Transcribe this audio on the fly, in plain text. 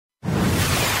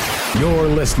You're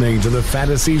listening to the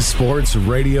Fantasy Sports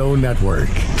Radio Network.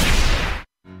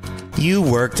 You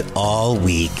worked all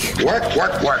week. Work.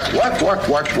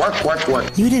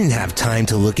 You didn't have time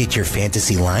to look at your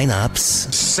fantasy lineups.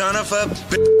 Son of a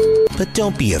But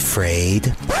don't be afraid.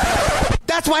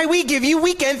 That's why we give you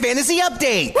Weekend Fantasy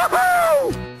Update.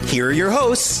 Woo-hoo! Here are your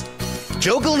hosts,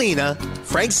 Joe Galena,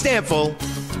 Frank Stanfill,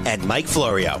 and Mike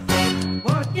Florio.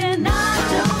 Working 9 to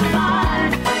 5.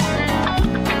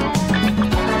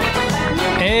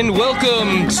 And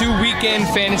welcome to Weekend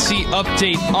Fantasy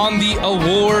Update on the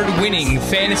award-winning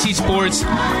Fantasy Sports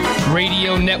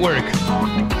Radio Network.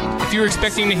 If you're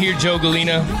expecting to hear Joe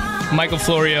Galena, Michael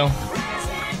Florio,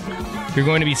 you're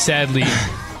going to be sadly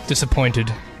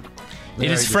disappointed.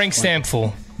 It is Frank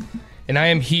Stanfill, and I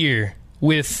am here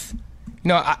with...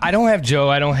 I don't have Joe,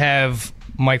 I don't have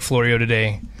Mike Florio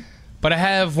today, but I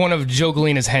have one of Joe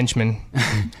Galena's henchmen.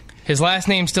 His last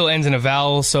name still ends in a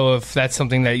vowel, so if that's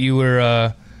something that you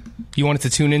wanted to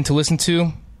tune in to listen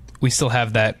to, we still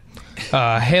have that.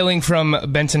 Hailing from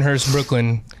Bensonhurst,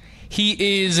 Brooklyn,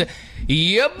 he is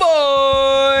your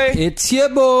boy. It's your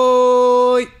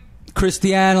boy,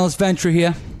 Cristiano's Venture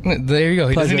here. There you go.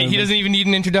 He doesn't even need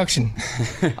an introduction.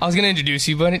 I was going to introduce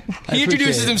you, but he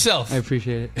introduces himself. I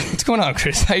appreciate it. What's going on,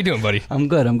 Chris? How you doing, buddy? I'm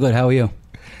good. How are you?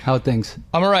 How are things?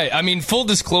 I'm all right. I mean, full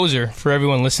disclosure for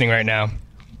everyone listening right now.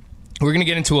 We're going to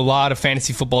get into a lot of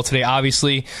fantasy football today,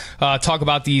 obviously. Talk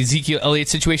about the Ezekiel Elliott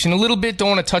situation a little bit. Don't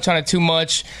want to touch on it too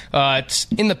much. It's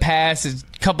in the past, a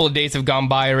couple of days have gone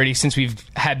by already since we've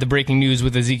had the breaking news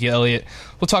with Ezekiel Elliott.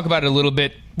 We'll talk about it a little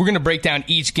bit. We're going to break down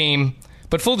each game.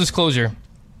 But full disclosure,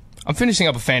 I'm finishing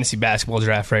up a fantasy basketball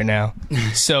draft right now.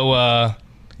 So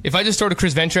if I just throw to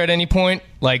Chris Venture at any point,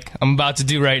 like I'm about to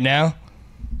do right now,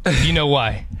 you know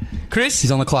why. Chris?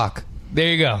 He's on the clock. There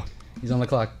you go. He's on the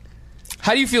clock.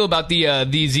 How do you feel about the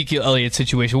Ezekiel Elliott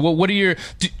situation? What are your...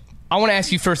 I want to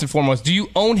ask you first and foremost, do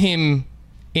you own him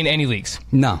in any leagues?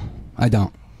 No, I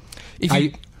don't.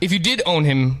 If you did own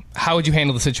him, how would you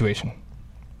handle the situation?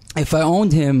 If I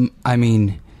owned him, I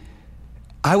mean,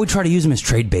 I would try to use him as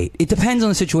trade bait. It depends on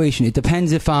the situation. It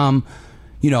depends if I'm,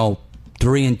 3-2,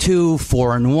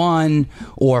 4-1,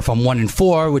 or if I'm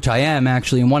 1-4, which I am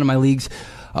actually in one of my leagues.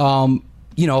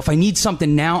 If I need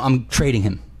something now, I'm trading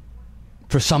him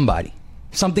for somebody.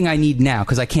 Something I need now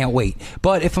because I can't wait.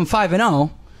 But if I'm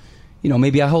 5-0,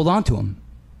 maybe I hold on to him.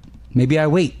 Maybe I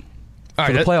wait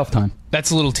for the playoff time.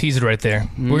 That's a little teaser right there.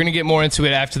 Mm-hmm. We're going to get more into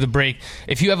it after the break.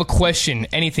 If you have a question,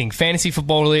 anything, fantasy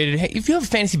football related, hey, if you have a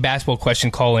fantasy basketball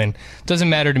question, call in. Doesn't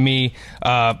matter to me.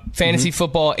 Fantasy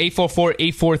football,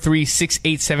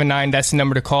 844-843-6879. That's the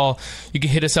number to call. You can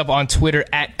hit us up on Twitter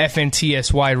at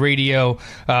FNTSY Radio.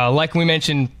 Like we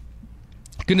mentioned,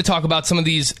 going to talk about some of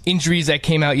these injuries that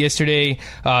came out yesterday.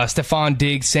 Stephon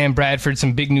Diggs, Sam Bradford,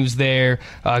 some big news there.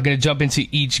 Going to jump into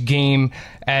each game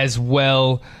as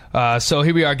well. So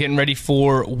here we are getting ready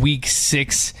for Week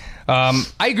 6. I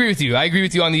agree with you. I agree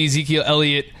with you on the Ezekiel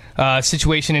Elliott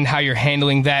situation and how you're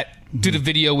handling that. Did a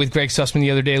video with Greg Sussman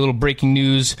the other day, a little breaking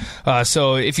news.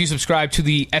 So if you subscribe to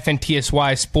the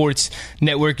FNTSY Sports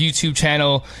Network YouTube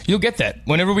channel, you'll get that.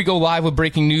 Whenever we go live with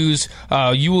breaking news,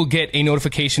 you will get a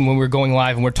notification when we're going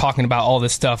live and we're talking about all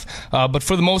this stuff. But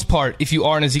for the most part, if you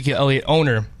are an Ezekiel Elliott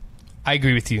owner, I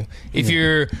agree with you. If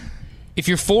you're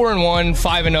 4-1,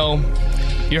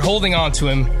 5-0, you're holding on to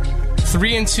him.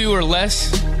 3-2 or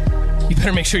less, you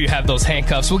better make sure you have those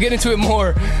handcuffs. We'll get into it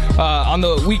more on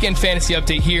the Weekend Fantasy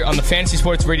Update here on the Fantasy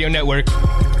Sports Radio Network.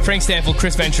 Frank Stanfill,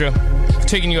 Chris Ventura,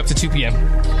 taking you up to 2 p.m.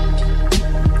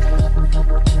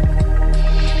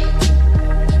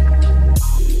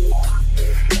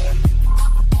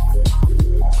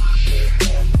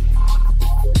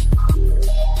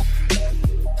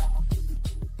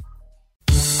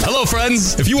 Hello,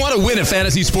 friends. If you want to win at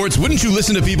fantasy sports, wouldn't you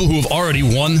listen to people who have already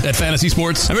won at fantasy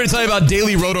sports? I'm here to tell you about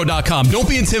DailyRoto.com. Don't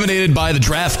be intimidated by the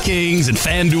DraftKings and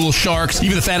FanDuel Sharks,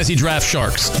 even the Fantasy Draft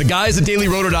Sharks. The guys at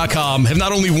DailyRoto.com have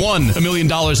not only won $1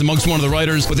 million amongst one of the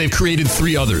writers, but they've created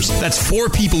 3 others. That's 4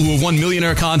 people who have won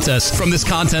millionaire contests from this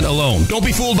content alone. Don't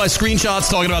be fooled by screenshots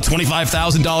talking about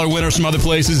 $25,000 winners from other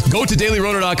places. Go to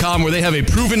DailyRoto.com where they have a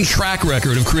proven track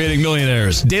record of creating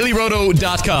millionaires.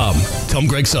 DailyRoto.com. Tell them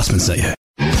Greg Sussman sent you.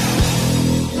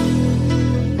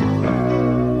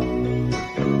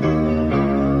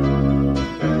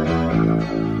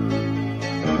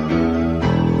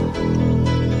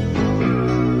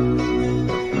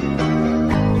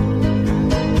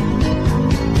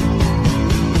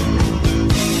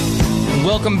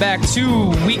 Welcome back to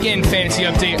Weekend Fantasy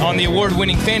Update on the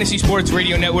award-winning Fantasy Sports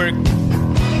Radio Network.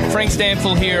 Frank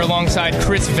Stanfill here alongside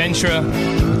Chris Ventura.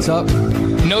 What's up?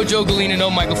 No Joe Galena,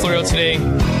 no Michael Florio today.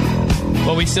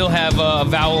 Well, we still have a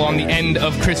vowel on the end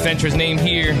of Chris Venture's name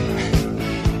here.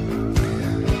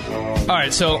 All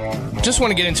right, so just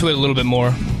want to get into it a little bit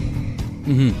more.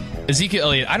 Ezekiel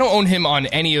Elliott, I don't own him on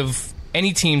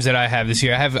any teams that I have this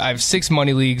year. I have 6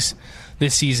 money leagues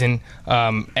this season.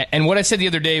 And what I said the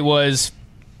other day was,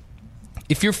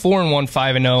 if you're 4-1,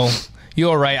 5-0, you're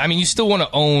all right. I mean, you still want to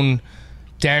own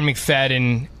Darren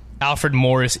McFadden, Alfred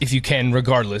Morris if you can,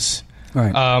 regardless.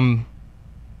 Right.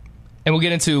 And we'll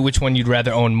get into which one you'd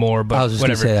rather own more, but I was just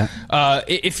whatever. Gonna say that.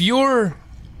 If you're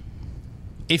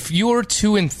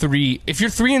 2-3, if you're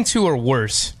 3-2 or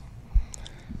worse,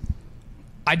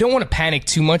 I don't want to panic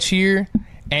too much here.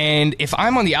 And if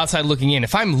I'm on the outside looking in,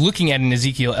 if I'm looking at an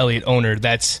Ezekiel Elliott owner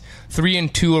that's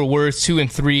 3-2 or worse,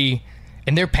 2-3,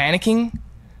 and they're panicking,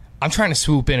 I'm trying to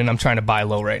swoop in and I'm trying to buy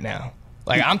low right now.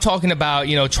 Like, I'm talking about,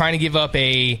 trying to give up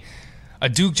a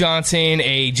Duke Johnson,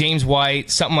 a James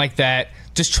White, something like that.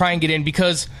 Just try and get in,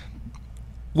 because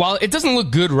while it doesn't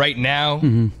look good right now,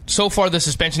 so far the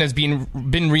suspension has been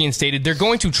reinstated. They're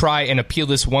going to try and appeal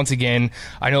this once again.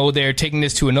 I know they're taking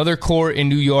this to another court in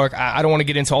New York. I don't want to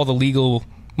get into all the legal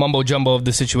mumbo-jumbo of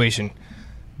the situation.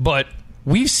 But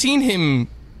we've seen him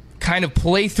kind of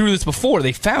play through this before.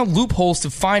 They found loopholes to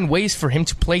find ways for him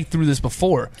to play through this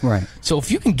before. Right. So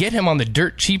if you can get him on the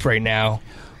dirt cheap right now,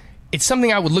 it's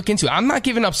something I would look into. I'm not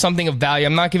giving up something of value.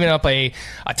 I'm not giving up a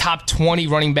top 20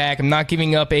 running back. I'm not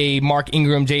giving up a Mark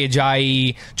Ingram, Jay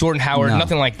Ajayi, Jordan Howard,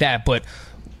 nothing like that. But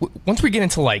once we get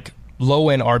into like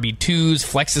low-end RB2s,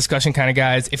 flex discussion kind of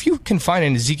guys, if you can find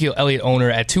an Ezekiel Elliott owner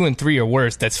at 2-3 or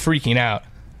worse that's freaking out,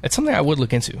 it's something I would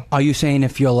look into. Are you saying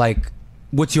if you're like,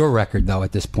 what's your record though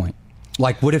at this point?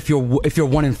 Like, what if you're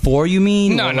 1-4? You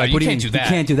mean? No, like, you can't do that. You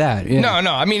can't do that. Yeah.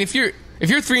 No. I mean, if you're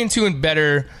 3-2 and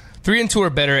better. 3-2 or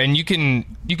better, and you can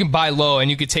buy low, and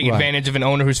you could take advantage of an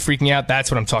owner who's freaking out. That's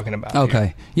what I'm talking about.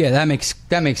 Okay, yeah, that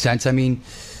makes sense. I mean,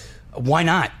 why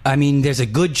not? I mean, there's a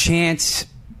good chance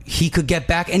he could get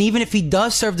back, and even if he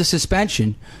does serve the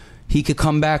suspension, he could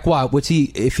come back. What's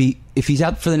he if he's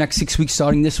out for the next 6 weeks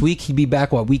starting this week? He'd be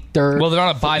back week 3rd. Well, they're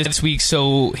on a bye this week,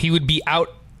 so he would be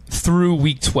out through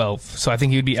week 12. So I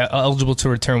think he would be eligible to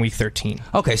return week 13.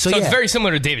 Okay, so it's very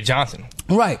similar to David Johnson.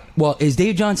 Right. Well, is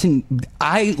David Johnson...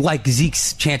 I like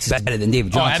Zeke's chances better than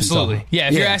David Johnson. Oh, absolutely. So. Yeah,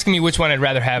 if you're asking me which one I'd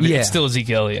rather have, it's still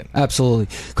Ezekiel Elliott. Absolutely.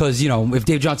 Because, if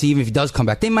David Johnson, even if he does come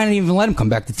back, they might not even let him come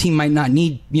back. The team might not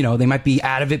need... they might be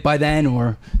out of it by then,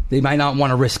 or they might not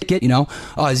want to risk it,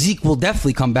 Zeke will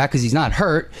definitely come back because he's not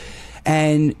hurt.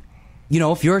 And,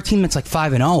 if you're a team that's like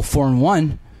 5-0,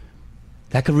 4-1...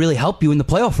 that could really help you in the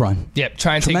playoff run. Yep,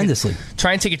 tremendously.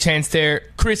 Try and take a chance there.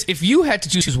 Chris, if you had to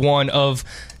choose one of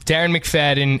Darren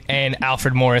McFadden and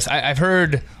Alfred Morris, I've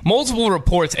heard multiple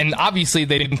reports, and obviously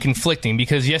they've been conflicting,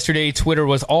 because yesterday Twitter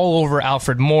was all over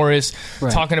Alfred Morris,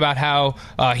 talking about how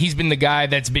he's been the guy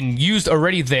that's been used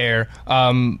already there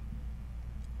on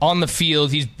the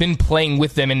field. He's been playing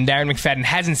with them, and Darren McFadden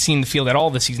hasn't seen the field at all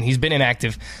this season. He's been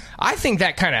inactive. I think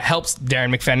that kind of helps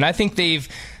Darren McFadden. I think they've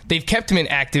kept him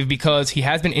inactive because he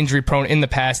has been injury prone in the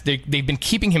past. They've been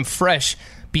keeping him fresh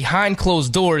behind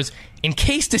closed doors in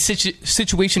case the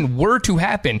situation were to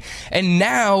happen. And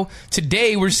now,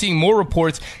 today, we're seeing more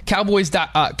reports.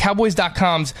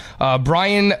 Cowboys.com's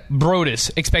Brian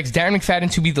Brodus expects Darren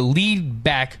McFadden to be the lead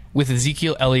back with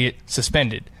Ezekiel Elliott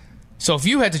suspended. So if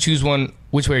you had to choose one,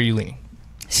 which way are you leaning?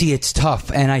 See, it's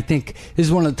tough, and I think this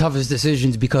is one of the toughest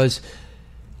decisions, because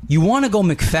you want to go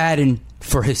McFadden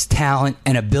for his talent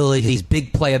and ability, his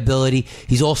big playability.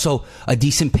 He's also a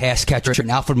decent pass catcher,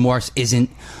 and Alfred Morris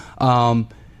isn't.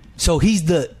 So he's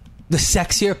the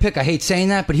sexier pick. I hate saying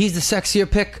that, but he's the sexier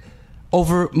pick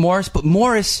over Morris. But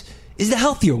Morris is the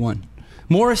healthier one.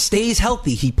 Morris stays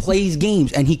healthy. He plays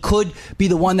games, and he could be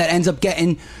the one that ends up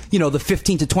getting, the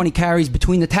 15 to 20 carries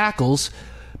between the tackles,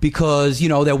 because,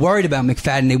 they're worried about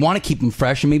McFadden. They want to keep him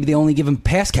fresh, and maybe they only give him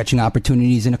pass-catching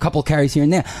opportunities and a couple carries here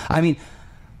and there. I mean,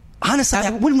 honestly, I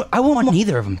wouldn't want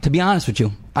either of them, to be honest with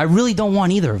you. I really don't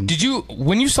want either of them.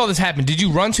 When you saw this happen, did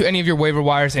you run to any of your waiver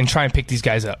wires and try and pick these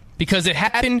guys up? Because it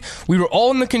happened, we were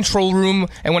all in the control room,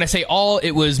 and when I say all,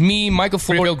 it was me, Michael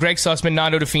Florio, Greg Sussman,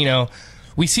 Nando DeFino.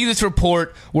 We see this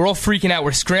report. We're all freaking out.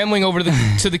 We're scrambling over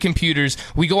to the computers.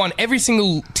 We go on every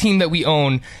single team that we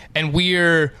own, and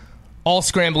we're all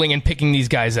scrambling and picking these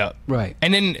guys up. Right.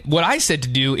 And then what I said to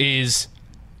do is,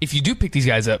 if you do pick these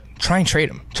guys up, try and trade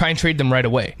them. Try and trade them right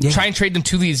away. Yeah. Try and trade them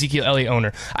to the Ezekiel Elliott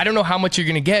owner. I don't know how much you're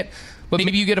going to get, but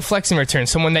maybe you get a flex in return,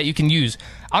 someone that you can use.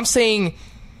 I'm saying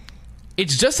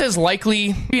it's just as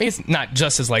likely, it's not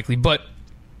just as likely, but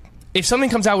if something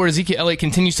comes out where Ezekiel Elliott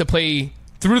continues to play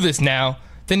through this now,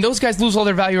 then those guys lose all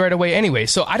their value right away anyway.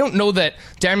 So I don't know that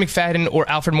Darren McFadden or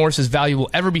Alfred Morris's value will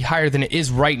ever be higher than it is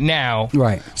right now.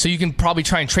 Right. So you can probably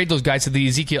try and trade those guys to the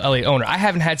Ezekiel Elliott owner. I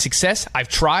haven't had success. I've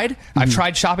tried. I've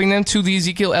tried shopping them to the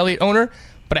Ezekiel Elliott owner,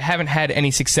 but I haven't had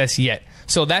any success yet.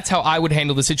 So that's how I would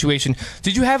handle the situation.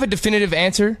 Did you have a definitive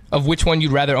answer of which one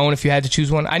you'd rather own if you had to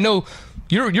choose one? I know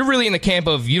you're really in the camp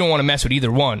of you don't want to mess with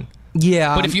either one.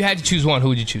 Yeah. But if you had to choose one, who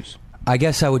would you choose? I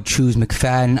guess I would choose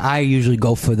McFadden. I usually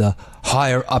go for the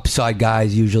higher upside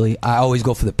guys. Usually, I always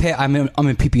go for the pit. I'm in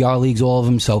PPR leagues, all of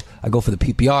them, so I go for the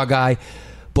PPR guy.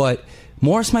 But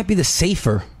Morris might be the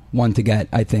safer one to get,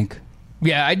 I think.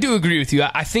 Yeah, I do agree with you.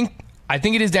 I think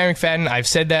it is Darren McFadden. I've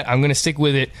said that. I'm going to stick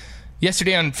with it.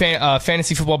 Yesterday on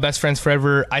Fantasy Football Best Friends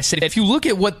Forever, I said if you look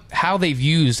at how they've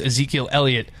used Ezekiel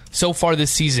Elliott so far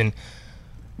this season,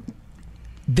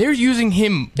 they're using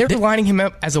him. They're lining him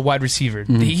up as a wide receiver.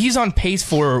 He's on pace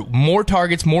for more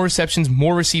targets, more receptions,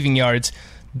 more receiving yards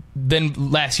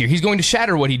than last year. He's going to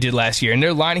shatter what he did last year, and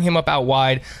they're lining him up out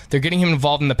wide. They're getting him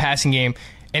involved in the passing game.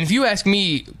 And if you ask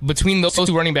me, between those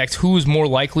two running backs, who is more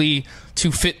likely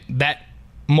to fit that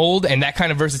mold and that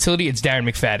kind of versatility, it's Darren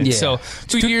McFadden. Yeah. So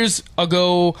 2 years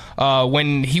ago,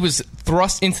 when he was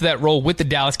thrust into that role with the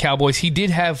Dallas Cowboys, he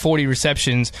did have 40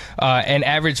 receptions and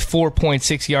averaged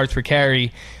 4.6 yards per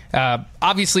carry.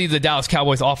 Obviously, the Dallas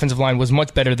Cowboys offensive line was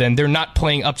much better then. They're not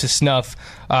playing up to snuff.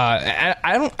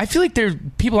 I feel like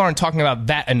people aren't talking about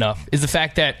that enough, is the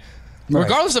fact that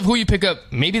regardless of who you pick up,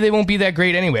 maybe they won't be that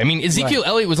great anyway. I mean, Ezekiel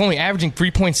Elliott was only averaging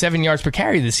 3.7 yards per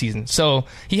carry this season. So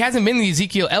he hasn't been the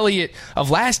Ezekiel Elliott of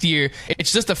last year.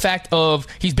 It's just the fact of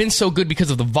he's been so good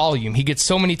because of the volume. He gets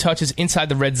so many touches inside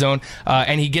the red zone,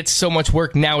 and he gets so much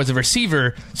work now as a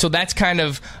receiver. So that's kind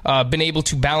of been able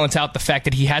to balance out the fact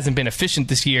that he hasn't been efficient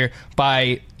this year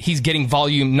by he's getting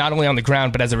volume not only on the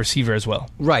ground but as a receiver as well.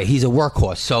 Right. He's a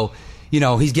workhorse. So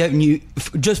he's getting you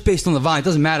just based on the volume. It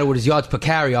doesn't matter what his yards per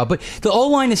carry are, but the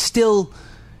O-line is still,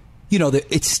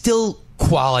 it's still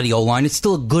quality O-line. It's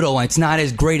still a good O-line. It's not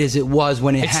as great as it was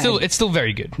when it's still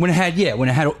very good. When it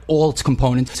had all its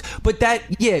components. But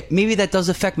maybe that does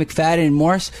affect McFadden and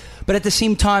Morris. But at the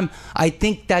same time, I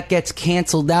think that gets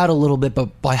canceled out a little bit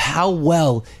by how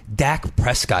well Dak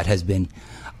Prescott has been.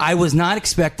 I was not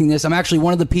expecting this. I'm actually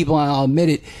one of the people, I'll admit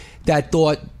it, that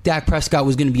thought Dak Prescott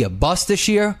was going to be a bust this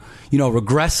year,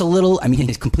 regress a little. I mean,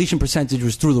 his completion percentage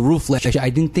was through the roof last year. I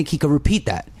didn't think he could repeat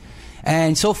that.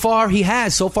 And so far he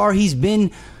has. So far he's been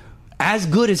as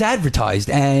good as advertised.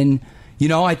 And,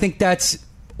 I think that's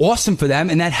awesome for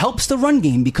them. And that helps the run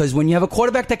game because when you have a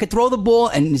quarterback that can throw the ball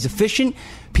and is efficient,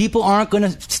 people aren't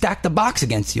going to stack the box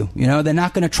against you. They're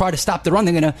not going to try to stop the run.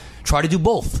 They're going to try to do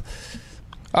both.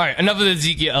 All right, enough of the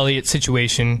Ezekiel Elliott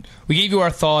situation. We gave you our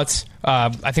thoughts.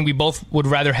 I think we both would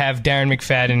rather have Darren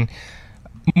McFadden.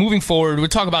 Moving forward, we'll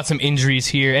talk about some injuries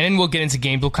here, and then we'll get into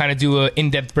games. We'll kind of do an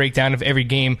in-depth breakdown of every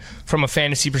game from a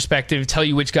fantasy perspective, tell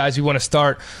you which guys we want to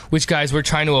start, which guys we're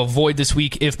trying to avoid this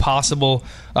week if possible.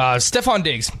 Stephon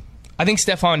Diggs. I think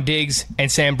Stephon Diggs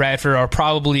and Sam Bradford are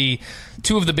probably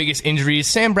two of the biggest injuries.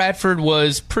 Sam Bradford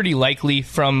was pretty likely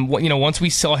from, once we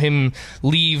saw him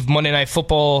leave Monday Night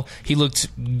Football, he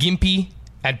looked gimpy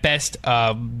at best,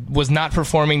 was not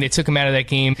performing. They took him out of that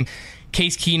game.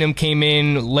 Case Keenum came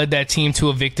in, led that team to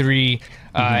a victory,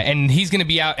 and he's going to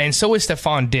be out, and so is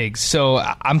Stephon Diggs. So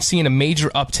I'm seeing a major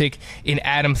uptick in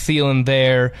Adam Thielen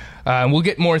there. We'll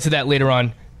get more into that later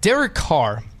on. Derek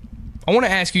Carr. I want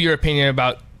to ask you your opinion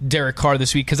about Derek Carr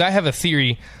this week because I have a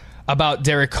theory about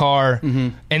Derek Carr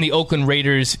and the Oakland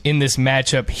Raiders in this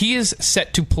matchup. He is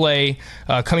set to play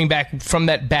coming back from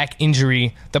that back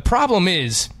injury. The problem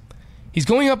is he's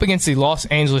going up against the Los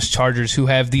Angeles Chargers, who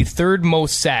have the third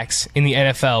most sacks in the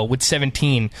NFL with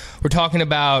 17. We're talking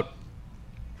about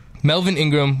Melvin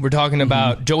Ingram. We're talking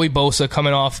about Joey Bosa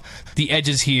coming off the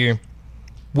edges here,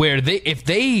 where if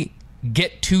they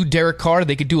get to Derek Carr,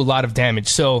 they could do a lot of damage.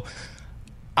 So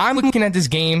I'm looking at this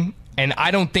game, and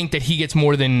I don't think that he gets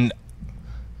more than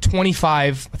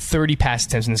 25, 30 pass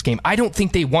attempts in this game. I don't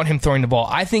think they want him throwing the ball.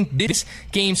 I think this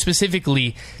game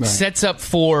specifically sets up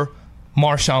for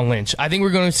Marshawn Lynch. I think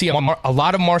we're going to see a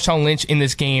lot of Marshawn Lynch in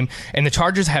this game, and the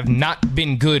Chargers have not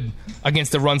been good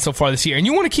against the run so far this year. And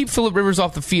you want to keep Phillip Rivers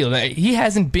off the field. He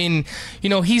hasn't been,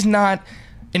 he's not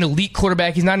an elite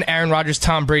quarterback. He's not an Aaron Rodgers,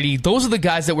 Tom Brady. Those are the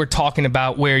guys that we're talking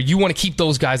about where you want to keep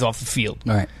those guys off the field.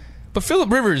 All right. But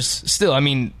Phillip Rivers, still,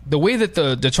 the way that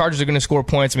the Chargers are going to score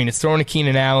points, it's throwing to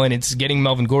Keenan Allen, it's getting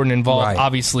Melvin Gordon involved,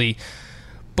 obviously.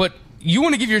 But you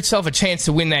want to give yourself a chance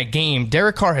to win that game.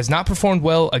 Derek Carr has not performed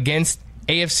well against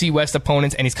AFC West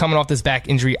opponents, and he's coming off this back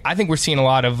injury. I think we're seeing a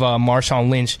lot of Marshawn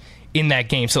Lynch in that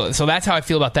game. So that's how I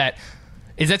feel about that.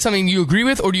 Is that something you agree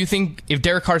with, or do you think if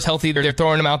Derek Carr's healthy, they're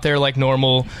throwing him out there like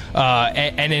normal,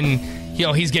 and then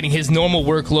he's getting his normal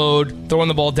workload, throwing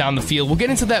the ball down the field? We'll get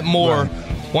into that more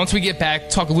once we get back,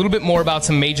 talk a little bit more about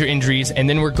some major injuries, and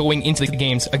then we're going into the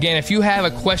games. Again, if you have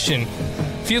a question,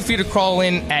 feel free to call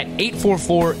in at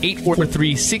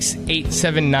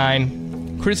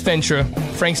 844-843-6879. Chris Ventura,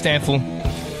 Frank Stanfield.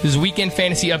 This is Weekend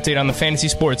Fantasy Update on the Fantasy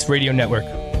Sports Radio Network.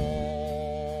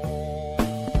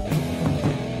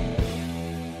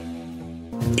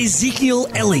 Ezekiel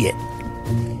Elliott,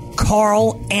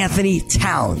 Karl Anthony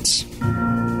Towns,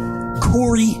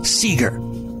 Corey Seager.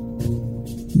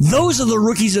 Those are the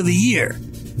rookies of the year,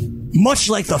 much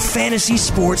like the Fantasy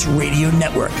Sports Radio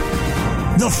Network.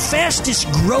 The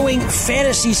fastest growing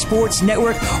fantasy sports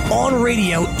network on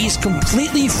radio is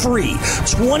completely free,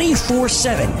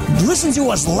 24/7. Listen to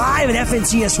us live at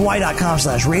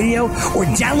fntsy.com/radio or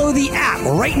download the app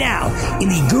right now in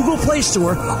the Google Play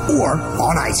Store or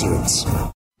on iTunes.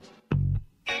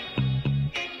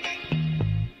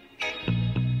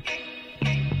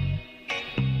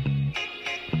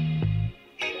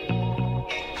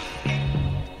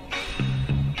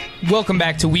 Welcome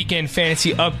back to Weekend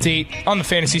Fantasy Update on the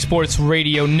Fantasy Sports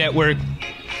Radio Network.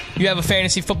 You have a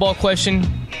fantasy football question?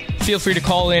 Feel free to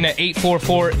call in at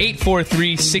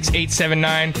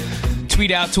 844-843-6879.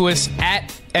 Tweet out to us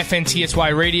at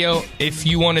FNTSY Radio. If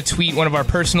you want to tweet one of our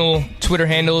personal Twitter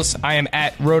handles, I am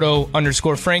at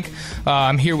Roto_Frank.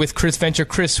 I'm here with Chris Venture.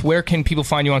 Chris, where can people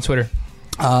find you on Twitter?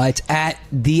 It's at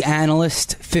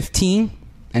TheAnalyst15,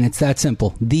 and it's that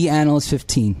simple.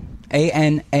 TheAnalyst15.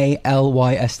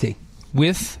 ANALYST.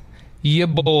 With your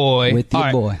boy. With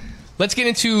your boy. Let's get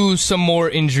into some more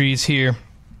injuries here.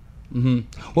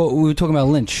 Well, we were talking about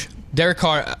Lynch. Derek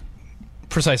Carr,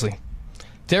 precisely.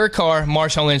 Derek Carr,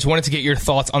 Marshawn Lynch, wanted to get your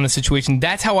thoughts on the situation.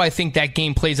 That's how I think that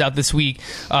game plays out this week.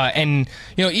 And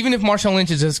even if Marshawn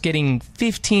Lynch is just getting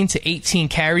 15 to 18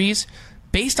 carries,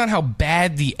 based on how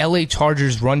bad the LA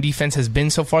Chargers run defense has been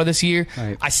so far this year,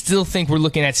 right, I still think we're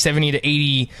looking at 70 to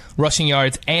 80 rushing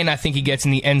yards, and I think he gets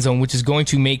in the end zone, which is going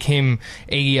to make him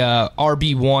a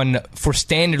RB1 for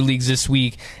standard leagues this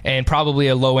week, and probably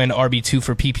a low-end RB2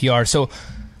 for PPR. So,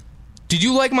 did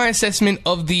you like my assessment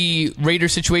of the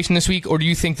Raiders situation this week, or do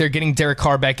you think they're getting Derek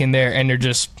Carr back in there and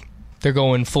they're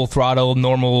going full throttle,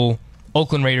 normal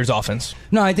Oakland Raiders offense?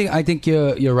 No, I think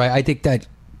you're right. I think that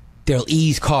they'll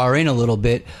ease Carr in a little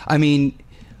bit. I mean,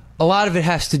 a lot of it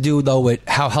has to do, though, with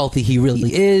how healthy he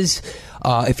really is.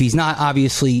 If he's not,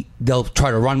 obviously, they'll try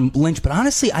to run Lynch. But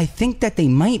honestly, I think that they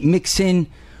might mix in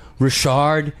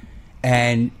Richard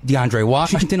and DeAndre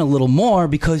Washington a little more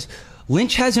because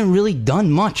Lynch hasn't really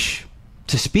done much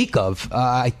to speak of.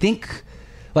 I think,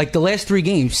 like the last 3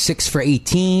 games, 6 for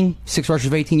 18, 6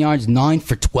 rushes for 18 yards, 9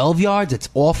 for 12 yards. It's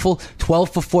awful. 12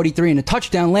 for 43 and a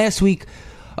touchdown last week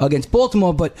against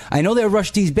Baltimore, but I know their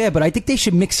rush D is bad, but I think they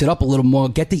should mix it up a little more,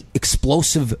 get the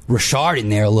explosive Richard in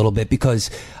there a little bit,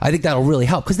 because I think that'll really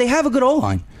help, because they have a good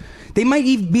O-line. They might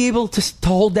even be able to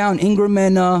hold down Ingram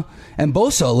and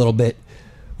Bosa a little bit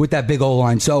with that big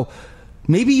O-line, so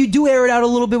maybe you do air it out a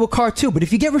little bit with Carr too, but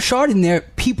if you get Richard in there,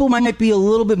 people might be a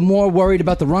little bit more worried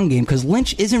about the run game, because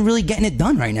Lynch isn't really getting it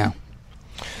done right now.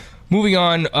 Moving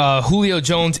on, Julio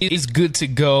Jones is good to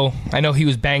go. I know he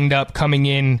was banged up coming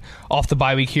in off the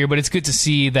bye week here, but it's good to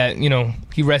see that,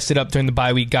 he rested up during the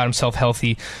bye week, got himself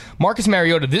healthy. Marcus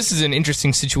Mariota, this is an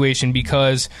interesting situation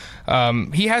because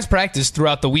he has practiced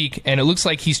throughout the week, and it looks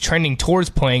like he's trending towards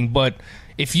playing, but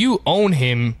if you own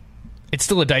him, it's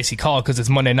still a dicey call because it's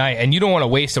Monday night, and you don't want to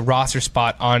waste a roster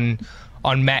spot on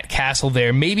Matt Castle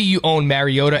there. Maybe you own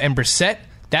Mariota and Brissett.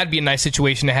 That'd be a nice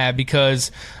situation to have because,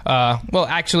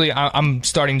 actually, I'm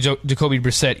starting Jacoby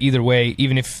Brissett either way,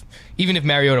 even if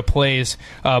Mariota plays.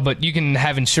 But you can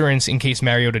have insurance in case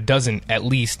Mariota doesn't, at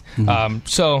least. Mm-hmm.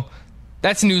 So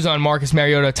that's news on Marcus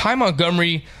Mariota. Ty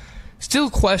Montgomery, still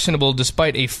questionable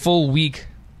despite a full week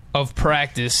of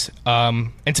practice.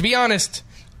 And to be honest,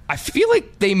 I feel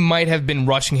like they might have been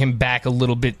rushing him back a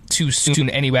little bit too soon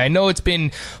anyway. I know it's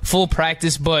been full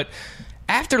practice, but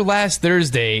after last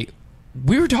Thursday,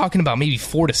 we were talking about maybe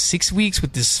 4 to 6 weeks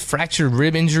with this fractured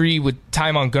rib injury with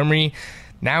Ty Montgomery.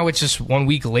 Now it's just 1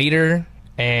 week later,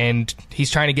 and he's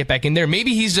trying to get back in there.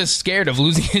 Maybe he's just scared of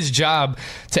losing his job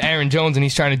to Aaron Jones, and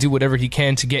he's trying to do whatever he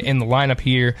can to get in the lineup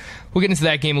here. We'll get into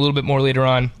that game a little bit more later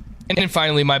on. And then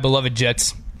finally, my beloved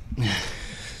Jets.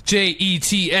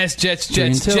 Jets,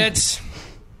 Jets.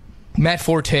 Matt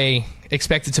Forte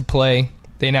expected to play.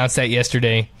 They announced that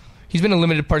yesterday. He's been a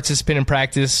limited participant in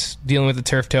practice, dealing with the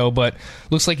turf toe, but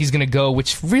looks like he's going to go,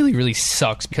 which really, really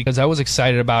sucks because I was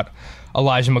excited about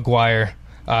Elijah McGuire.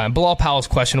 Bilal Powell's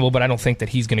questionable, but I don't think that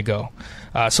he's going to go.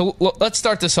 So let's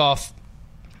start this off.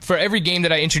 For every game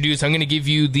that I introduce, I'm going to give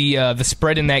you the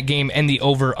spread in that game and the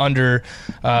over/under.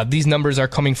 These numbers are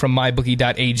coming from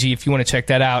mybookie.ag. If you want to check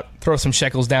that out, throw some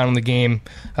shekels down on the game.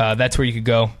 That's where you could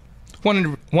go.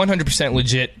 100%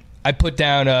 legit. I put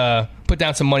down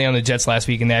some money on the Jets last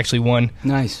week, and they actually won.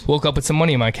 Nice. Woke up with some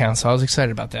money in my account, so I was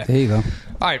excited about that. There you go.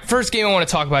 All right, first game I want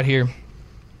to talk about here.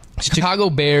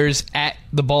 Chicago Bears at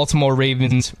the Baltimore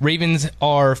Ravens. Ravens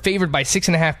are favored by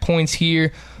 6.5 points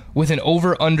here with an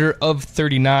over-under of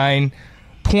 39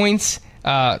 points.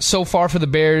 So far for the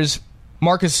Bears,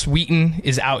 Marcus Wheaton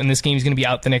is out in this game. He's going to be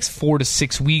out the next 4 to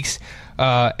 6 weeks.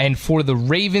 And for the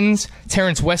Ravens,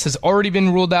 Terrence West has already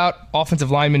been ruled out.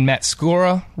 Offensive lineman Matt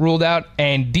Skura ruled out.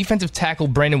 And defensive tackle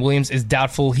Brandon Williams is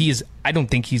doubtful. I don't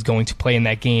think he's going to play in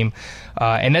that game.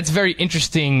 And that's very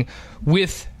interesting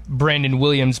with Brandon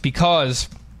Williams because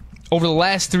over the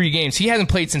last 3 games, he hasn't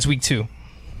played since week 2.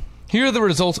 Here are the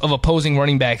results of opposing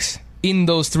running backs in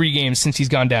those 3 games since he's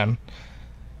gone down.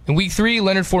 In week 3,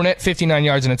 Leonard Fournette, 59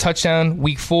 yards and a touchdown.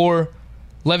 Week 4,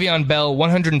 Le'Veon Bell,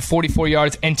 144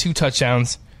 yards and 2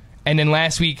 touchdowns. And then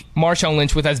last week, Marshawn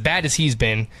Lynch, with as bad as he's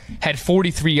been, had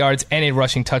 43 yards and a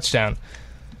rushing touchdown.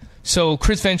 So,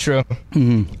 Chris Ventura,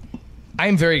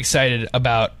 I'm very excited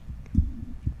about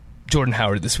Jordan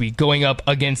Howard this week, going up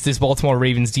against this Baltimore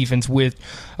Ravens defense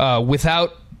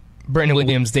without Brandon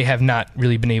Williams. They have not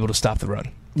really been able to stop the run.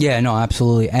 Yeah, no,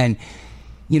 absolutely. And,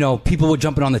 people were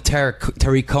jumping on the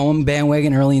Tariq Cohen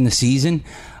bandwagon early in the season.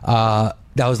 That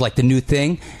was like the new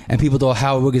thing. And people thought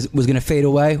Howard was going to fade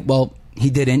away. Well, he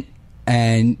didn't.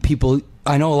 And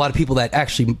I know a lot of people that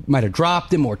actually might have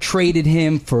dropped him or traded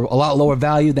him for a lot lower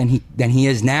value than he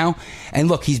is now. And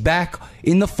look, he's back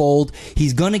in the fold.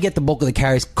 He's going to get the bulk of the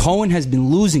carries. Cohen has been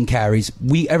losing carries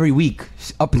every week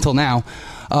up until now.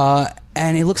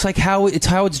 And it looks like it's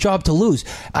Howard's job to lose.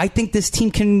 I think this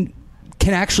team can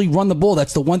actually run the ball.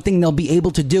 That's the one thing they'll be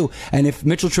able to do. And if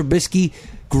Mitchell Trubisky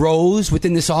grows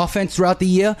within this offense throughout the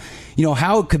year,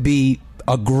 Howard could be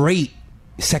a great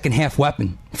second half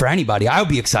weapon for anybody. I would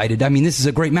be excited. I mean, this is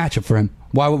a great matchup for him.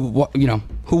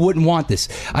 Who wouldn't want this?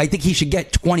 I think he should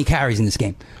get 20 carries in this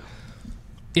game.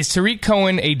 Is Tariq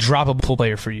Cohen a droppable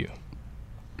player for you?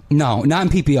 No, not in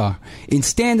PPR. In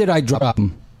standard, I'd drop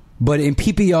him. But in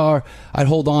PPR, I'd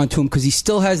hold on to him because he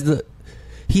still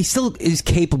is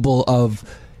capable of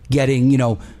getting,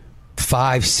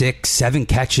 5, 6, 7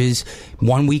 catches.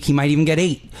 1 week he might even get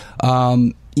 8.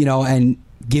 And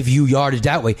give you yardage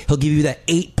that way. He'll give you that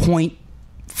 8-point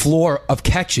floor of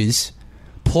catches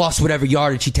plus whatever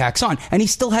yardage he tacks on. And he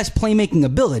still has playmaking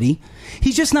ability.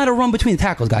 He's just not a run between the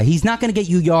tackles guy. He's not going to get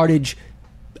you yardage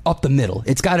up the middle.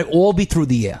 It's got to all be through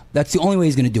the air. That's the only way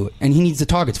he's going to do it. And he needs the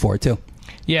targets for it too.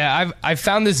 Yeah, I've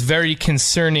found this very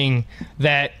concerning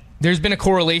that there's been a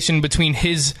correlation between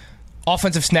his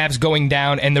offensive snaps going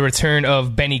down and the return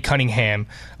of Benny Cunningham.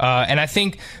 And I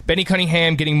think Benny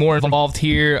Cunningham getting more involved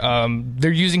here,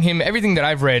 they're using him, everything that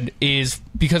I've read is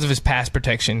because of his pass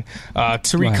protection.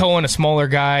 Tariq Cohen, a smaller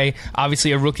guy,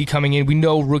 obviously a rookie coming in. We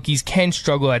know rookies can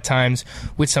struggle at times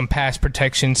with some pass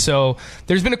protection. So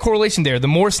there's been a correlation there. The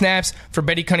more snaps for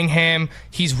Benny Cunningham,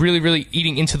 he's really, really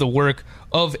eating into the work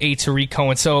of a Tariq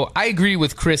Cohen. So I agree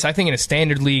with Chris. I think in a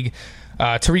standard league,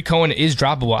 Tariq Cohen is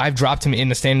droppable. I've dropped him in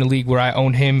the standard league where I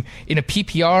own him. In a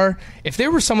PPR, if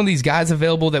there were some of these guys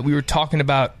available that we were talking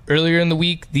about earlier in the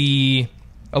week, the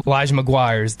Elijah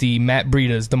McGuires, the Matt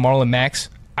Breidas, the Marlon Macks,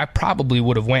 I probably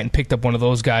would have went and picked up one of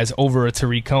those guys over a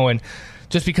Tariq Cohen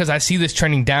just because I see this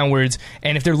trending downwards.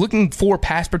 And if they're looking for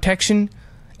pass protection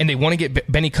and they want to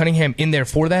get Benny Cunningham in there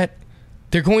for that,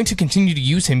 they're going to continue to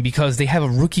use him because they have a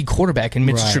rookie quarterback in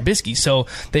Mitch Trubisky. So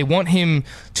they want him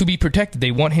to be protected.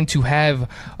 They want him to have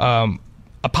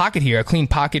a pocket here, a clean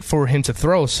pocket for him to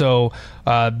throw. So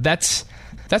that's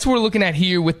what we're looking at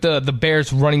here with the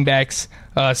Bears running backs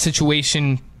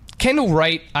situation. Kendall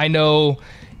Wright, I know,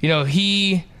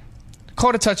 he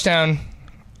caught a touchdown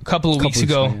a couple of weeks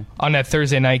ago on that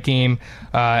Thursday night game.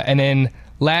 And then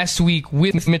last week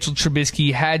with Mitchell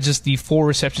Trubisky had just the 4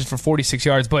 receptions for 46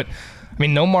 yards. But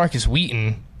no Marcus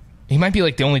Wheaton. He might be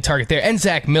like the only target there. And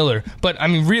Zach Miller. But,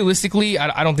 realistically,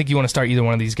 I don't think you want to start either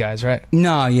one of these guys, right?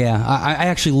 No, yeah. I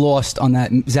actually lost on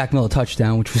that Zach Miller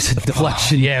touchdown, which was a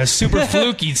deflection. Yeah, it was super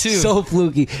fluky, too. So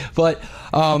fluky. But,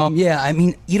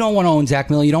 you don't want to own Zach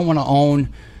Miller. You don't want to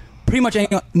own pretty much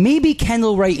anyone. Maybe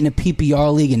Kendall Wright in a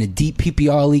PPR league, in a deep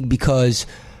PPR league, because,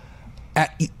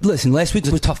 listen, last week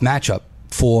was a tough matchup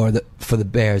for the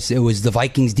Bears. It was the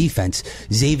Vikings defense.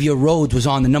 Xavier Rhodes was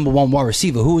on the number 1 wide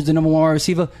receiver. Who was the number 1 wide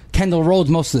receiver? Kendall Rhodes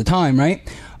most of the time, right?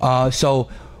 So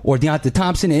or Deonta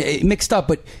Thompson. It mixed up,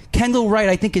 but Kendall Wright,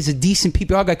 I think, is a decent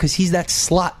PPR guy because he's that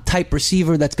slot type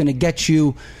receiver that's going to get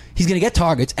you. He's going to get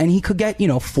targets, and he could get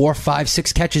 4, 5,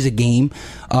 6 catches a game.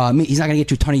 He's not going to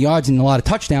get you a ton of yards and a lot of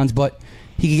touchdowns, but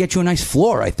he could get you a nice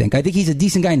floor. I think he's a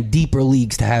decent guy in deeper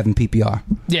leagues to have in PPR.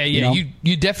 Yeah.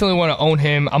 You definitely want to own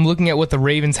him. I'm looking at what the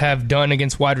Ravens have done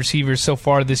against wide receivers so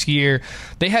far this year.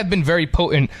 They have been very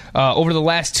potent over the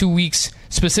last 2 weeks.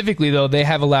 Specifically, though, they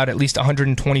have allowed at least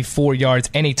 124 yards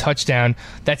and a touchdown.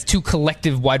 That's to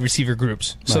collective wide receiver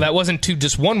groups. So that wasn't to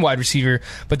just one wide receiver,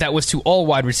 but that was to all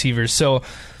wide receivers. So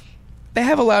they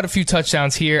have allowed a few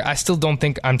touchdowns here. I still don't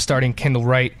think I'm starting Kendall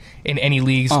Wright in any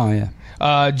leagues. Oh,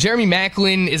 yeah. Jeremy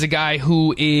Maclin is a guy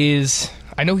who is,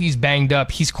 I know he's banged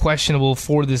up. He's questionable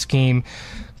for this game,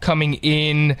 coming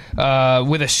in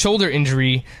with a shoulder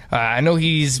injury. I know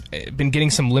he's been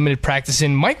getting some limited practice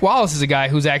in. Mike Wallace is a guy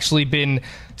who's actually been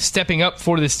stepping up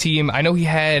for this team. I know he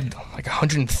had like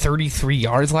 133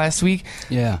 yards last week.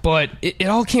 Yeah. But it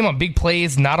all came on big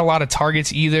plays, not a lot of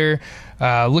targets either.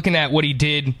 Looking at what he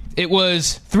did, it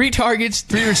was 3 targets,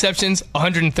 3 receptions,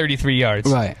 133 yards.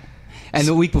 Right. And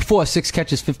the week before, 6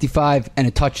 catches, 55, and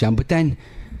a touchdown. But then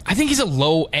I think he's a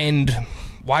low-end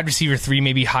wide receiver 3,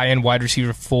 maybe high-end wide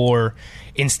receiver 4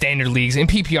 in standard leagues. In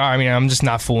PPR, I mean, I'm just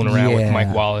not fooling around with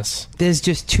Mike Wallace. There's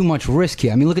just too much risk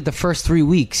here. I mean, look at the first 3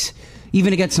 weeks.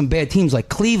 Even against some bad teams like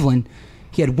Cleveland,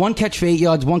 he had 1 catch for 8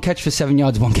 yards, 1 catch for 7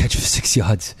 yards, 1 catch for 6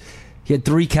 yards. He had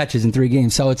 3 catches in 3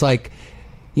 games. So it's like,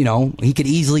 he could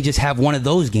easily just have one of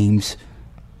those games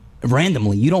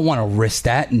randomly. You don't want to risk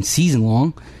that in season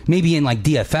long. Maybe in like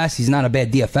DFS, he's not a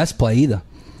bad DFS play either.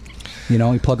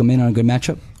 You plug him in on a good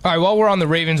matchup. All right, while we're on the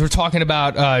Ravens, we're talking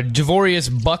about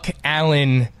Javorius Buck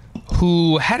Allen,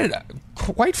 who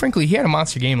quite frankly, he had a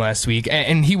monster game last week,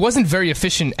 and he wasn't very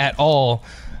efficient at all.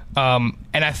 And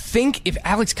I think if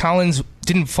Alex Collins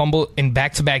didn't fumble in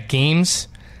back-to-back games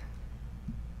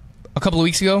a couple of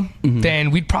weeks ago,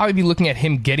 then we'd probably be looking at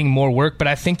him getting more work, but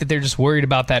I think that they're just worried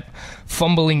about that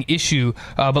fumbling issue.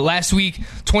 But last week,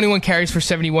 21 carries for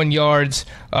 71 yards.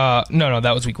 No,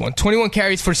 that was week 1. 21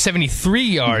 carries for 73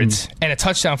 yards and a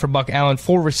touchdown for Buck Allen,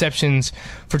 4 receptions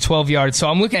for 12 yards. So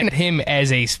I'm looking at him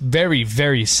as a very,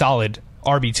 very solid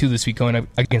RB2 this week going up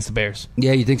against the Bears.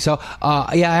 Yeah, you think so?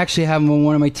 I actually have him on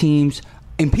one of my teams.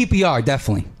 In PPR,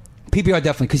 definitely.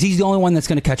 Because he's the only one that's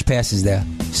going to catch passes there.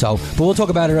 So, but we'll talk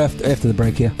about it after the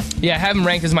break here. Yeah, I have him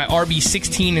ranked as my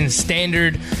RB16 in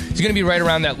standard. He's going to be right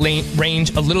around that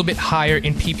range, a little bit higher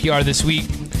in PPR this week.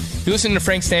 You're listening to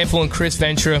Frank Stanfield and Chris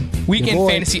Ventura. Weekend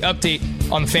Fantasy Update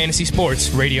on the Fantasy Sports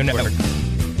Radio Network.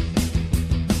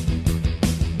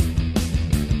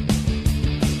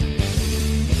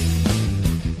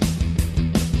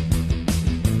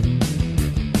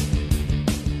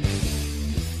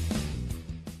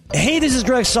 Hey, this is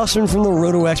Greg Sussman from the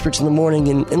Roto Experts in the Morning,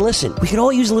 and listen, we can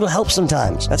all use a little help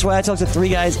sometimes. That's why I talk to 3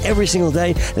 guys every single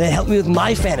day that help me with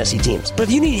my fantasy teams. But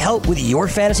if you need help with your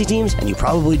fantasy teams, and you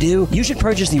probably do, you should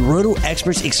purchase the Roto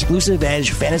Experts Exclusive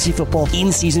Edge Fantasy Football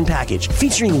In-Season Package,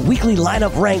 featuring weekly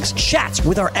lineup ranks, chats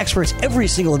with our experts every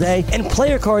single day, and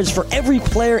player cards for every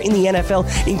player in the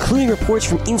NFL, including reports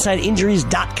from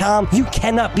InsideInjuries.com. You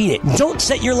cannot beat it. Don't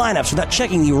set your lineups without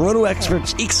checking the Roto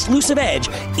Experts Exclusive Edge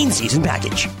In-Season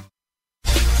Package.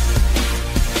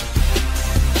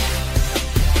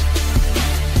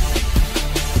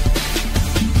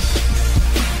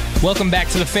 Welcome back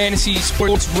to the Fantasy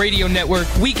Sports Radio Network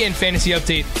Weekend Fantasy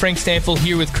Update. Frank Stanfield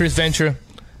here with Chris Ventura.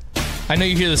 I know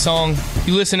you hear the song.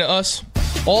 You listen to us.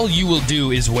 All you will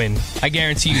do is win. I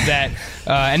guarantee you that.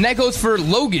 And that goes for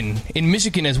Logan in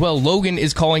Michigan as well. Logan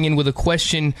is calling in with a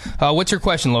question. What's your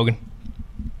question, Logan?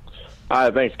 Hi,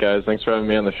 thanks, guys. Thanks for having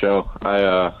me on the show.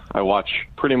 I watch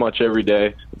pretty much every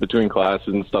day between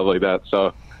classes and stuff like that,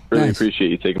 so really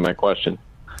appreciate you taking my question.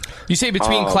 You say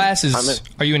between classes.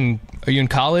 Are you in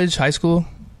college, high school?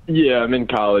 Yeah, I'm in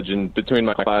college, and between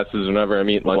my classes, whenever I'm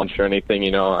eating lunch or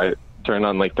anything, I turn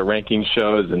on like the ranking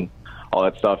shows and all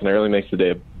that stuff, and it really makes the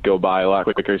day go by a lot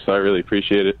quicker, so I really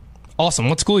appreciate it. Awesome.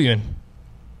 What school are you in?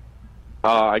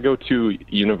 I go to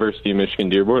University of Michigan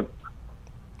Dearborn.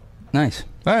 Nice.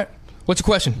 All right. What's your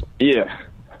question? Yeah.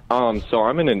 So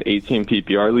I'm in an 18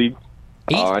 PPR league.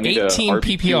 I need 18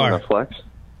 PPR. And a flex.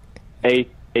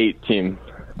 8 team.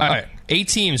 All right. 8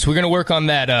 teams. We're going to work on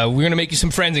that. We're going to make you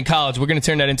some friends in college. We're going to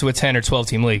turn that into a 10 or 12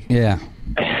 team league. Yeah.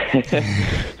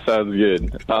 Sounds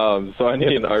good. So I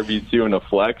need an RB2 and a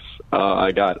flex.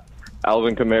 I got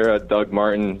Alvin Kamara, Doug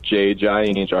Martin, Jay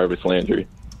Ajayi, and Jarvis Landry.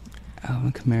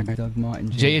 Alvin Kamara, Doug Martin,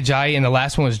 Jay Ajayi, and the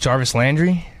last one was Jarvis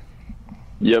Landry?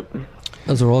 Yep.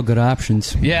 Those are all good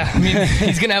options. Yeah, I mean,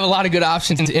 he's going to have a lot of good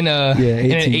options in an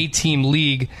 8-team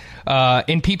league.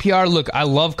 In PPR, look, I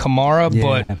love Kamara,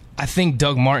 but I think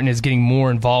Doug Martin is getting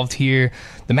more involved here.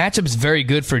 The matchup is very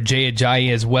good for Jay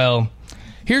Ajayi as well.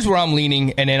 Here's where I'm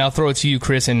leaning, and then I'll throw it to you,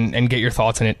 Chris, and get your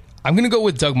thoughts on it. I'm going to go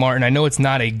with Doug Martin. I know it's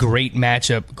not a great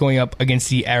matchup going up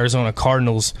against the Arizona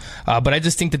Cardinals, but I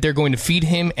just think that they're going to feed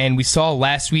him, and we saw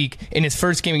last week in his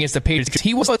first game against the Patriots,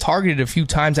 he was targeted a few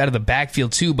times out of the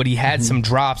backfield too, but he had some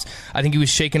drops. I think he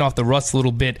was shaking off the rust a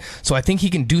little bit, so I think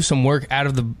he can do some work out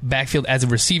of the backfield as a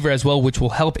receiver as well, which will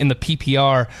help in the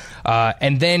PPR.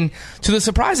 And then, to the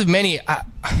surprise of many,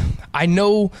 I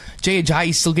know Jay Ajayi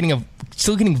is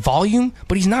still getting volume,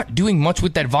 but he's not doing much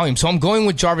with that volume. So I'm going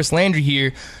with Jarvis Landry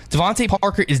here. Devontae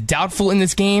Parker is doubtful in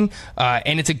this game,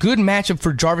 and it's a good matchup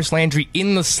for Jarvis Landry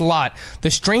in the slot.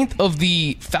 The strength of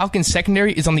the Falcons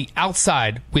secondary is on the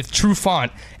outside with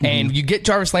Trufant, and you get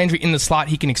Jarvis Landry in the slot,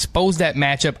 he can expose that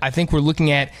matchup. I think we're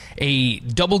looking at a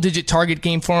double-digit target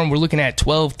game for him. We're looking at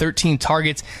 12, 13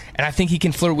 targets, and I think he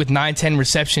can flirt with 9, 10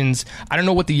 receptions. I don't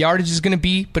know what the yardage is going to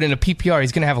be, but in a PPR,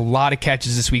 he's going to have a lot of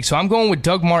catches this week. So I'm going with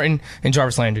Doug Martin and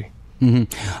Jarvis Landry.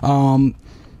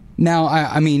 Now,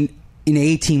 I mean, in an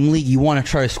 8-team league, you want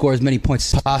to try to score as many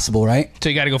points as possible, right? So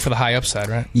you got to go for the high upside,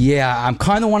 right? Yeah, I'm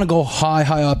kind of want to go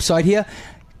high upside here.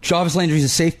 Jarvis Landry's a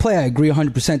safe play. I agree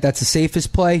 100%. That's the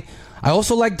safest play. I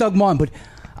also like Doug Martin, but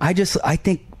I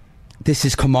think this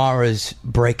is Kamara's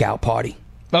breakout party.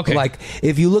 Okay. Like,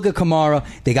 if you look at Kamara,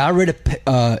 they got rid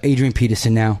of Adrian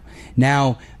Peterson now.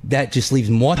 Now, that just leaves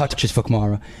more touches for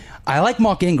Kamara. I like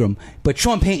Mark Ingram, but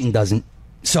Sean Payton doesn't.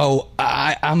 So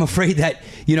I'm afraid that,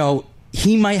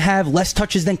 he might have less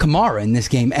touches than Kamara in this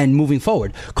game and moving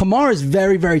forward. Kamara is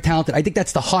very, very talented. I think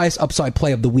that's the highest upside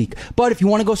play of the week. But if you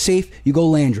want to go safe, you go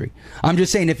Landry. I'm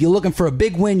just saying, if you're looking for a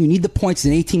big win, you need the points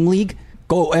in an 8-team league,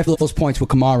 go after those points with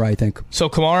Kamara, I think. So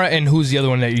Kamara, and who's the other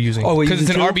one that you're using? Because it's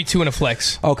an RB2 and a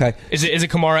flex. Okay. Is it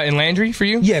Kamara and Landry for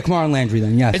you? Yeah, Kamara and Landry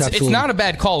then, yes, absolutely. It's not a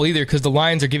bad call either, because the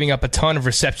Lions are giving up a ton of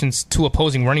receptions to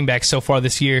opposing running backs so far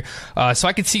this year. So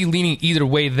I could see leaning either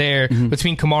way there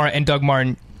between Kamara and Doug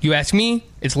Martin. You ask me,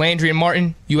 it's Landry and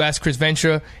Martin. You ask Chris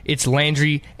Ventura, it's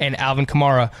Landry and Alvin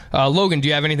Kamara. Logan, do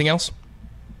you have anything else?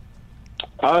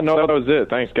 No, that was it.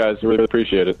 Thanks, guys. Really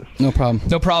appreciate it. No problem.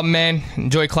 No problem, man.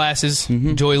 Enjoy classes.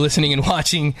 Enjoy listening and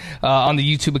watching on the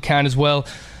YouTube account as well.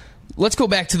 Let's go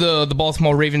back to the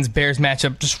Baltimore Ravens-Bears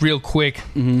matchup just real quick.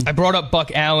 I brought up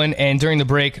Buck Allen, and during the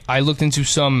break, I looked into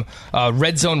some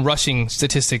red zone rushing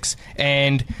statistics,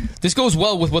 and this goes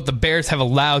well with what the Bears have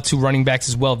allowed to running backs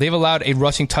as well. They've allowed a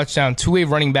rushing touchdown to a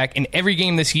running back in every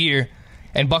game this year,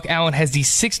 and Buck Allen has the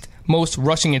 6th most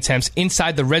rushing attempts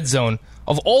inside the red zone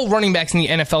of all running backs in the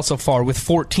NFL so far, with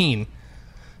 14.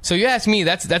 So you ask me,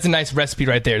 that's a nice recipe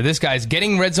right there. This guy's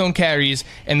getting red zone carries,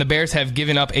 and the Bears have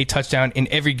given up a touchdown in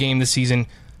every game this season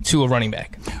to a running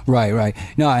back. Right.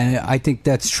 No, I think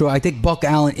that's true. I think Buck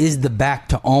Allen is the back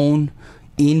to own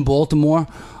in Baltimore,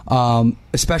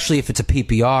 especially if it's a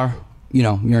PPR.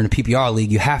 You're in a PPR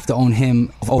league, you have to own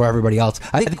him over everybody else.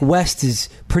 I think West is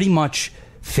pretty much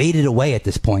faded away at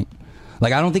this point.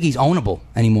 Like, I don't think he's ownable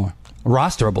anymore.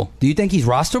 Rosterable. Do you think he's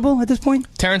rosterable at this point?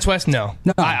 Terrence West, no.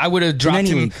 I would have dropped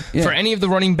him for any of the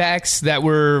running backs that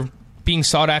were being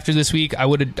sought after this week. I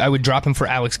would drop him for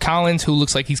Alex Collins, who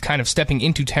looks like he's kind of stepping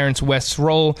into Terrence West's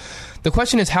role. The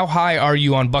question is, how high are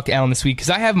you on Buck Allen this week? Because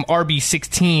I have him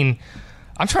RB16.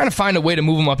 I'm trying to find a way to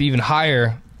move him up even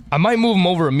higher. I might move him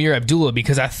over Amir Abdullah,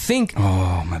 because I think...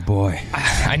 Oh, my boy.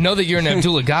 I know that you're an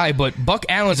Abdullah guy, but Buck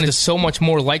Allen is so much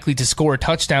more likely to score a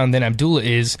touchdown than Abdullah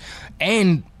is.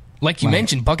 And like you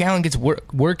mentioned, Buck Allen gets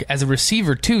work as a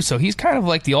receiver too, so he's kind of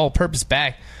like the all-purpose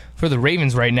back for the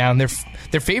Ravens right now, and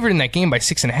they're favored in that game by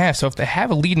 6.5. So if they have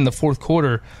a lead in the fourth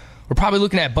quarter, we're probably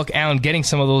looking at Buck Allen getting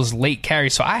some of those late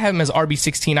carries. So I have him as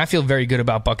RB16. I feel very good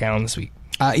about Buck Allen this week.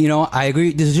 I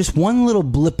agree. There's just one little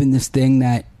blip in this thing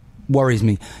that worries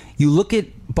me. You look at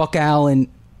Buck Allen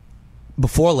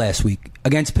before last week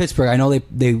against Pittsburgh. I know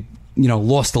they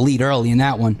lost the lead early in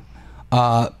that one.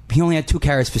 He only had 2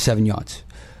 carries for 7 yards.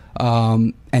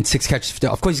 And 6 catches.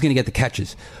 Of course, he's going to get the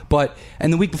catches.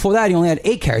 And the week before that, he only had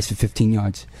 8 carries for 15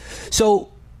 yards. So,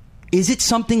 is it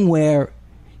something where,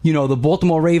 the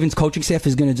Baltimore Ravens coaching staff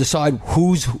is going to decide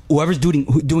whoever's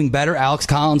doing better, Alex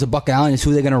Collins or Buck Allen, is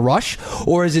who they're going to rush?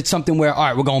 Or is it something where, all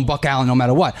right, we're going Buck Allen no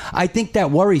matter what? I think that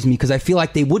worries me, because I feel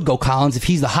like they would go Collins if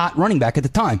he's the hot running back at the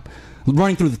time.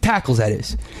 Running through the tackles, that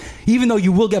is. Even though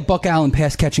you will get Buck Allen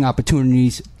pass catching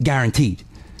opportunities guaranteed.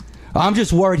 I'm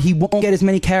just worried he won't get as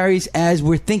many carries as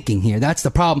we're thinking here. That's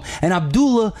the problem. And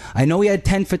Abdullah, I know he had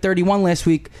 10 for 31 last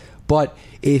week, But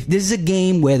if this is a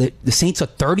game where the Saints are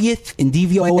 30th in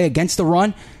DVOA against the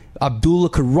run, Abdullah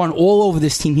could run all over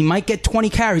this team. He might get 20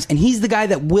 carries, and he's the guy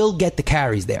that will get the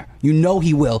carries there. You know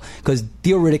he will, because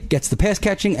Theo Riddick gets the pass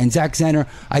catching, and Zach Zenner,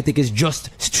 I think, is just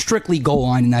strictly goal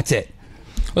line, and that's it.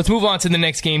 Let's move on to the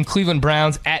next game. Cleveland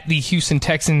Browns at the Houston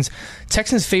Texans.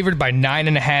 Texans favored by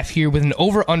 9.5 here with an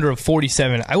over-under of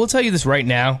 47. I will tell you this right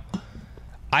now.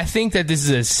 I think that this is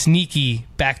a sneaky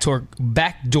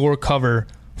backdoor cover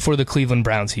for the Cleveland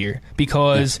Browns here,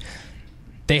 because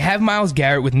they have Myles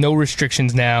Garrett with no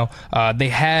restrictions now. They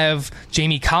have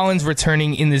Jamie Collins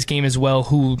returning in this game as well,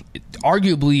 who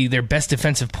arguably their best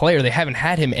defensive player. They haven't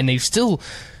had him, and they still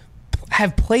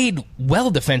have played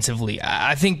well defensively.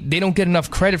 I think they don't get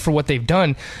enough credit for what they've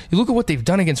done. You look at what they've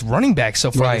done against running backs so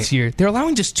far this year. They're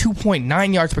allowing just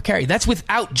 2.9 yards per carry. That's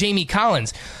without Jamie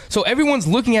Collins. So everyone's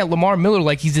looking at Lamar Miller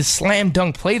like he's a slam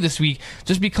dunk play this week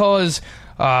just because...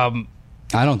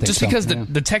 I don't think just because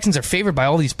the Texans are favored by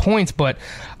all these points. But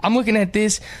I'm looking at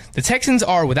this. The Texans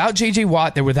are without J.J.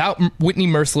 Watt. They're without Whitney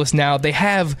Merciless now. They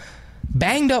have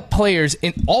banged up players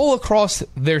all across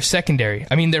their secondary.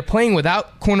 I mean, they're playing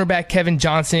without cornerback Kevin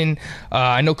Johnson.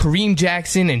 I know Kareem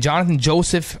Jackson and Jonathan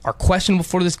Joseph are questionable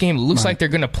for this game. It looks like they're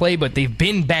going to play, but they've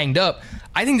been banged up.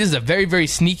 I think this is a very, very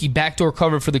sneaky backdoor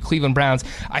cover for the Cleveland Browns.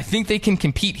 I think they can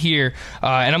compete here.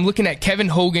 And I'm looking at Kevin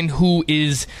Hogan, who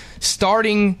is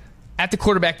starting at the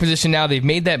quarterback position now. They've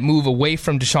made that move away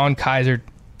from Deshaun Kaiser.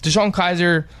 Deshaun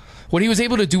Kaiser, what he was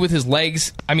able to do with his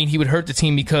legs, I mean, he would hurt the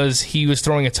team because he was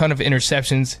throwing a ton of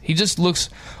interceptions. He just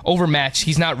looks overmatched.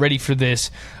 He's not ready for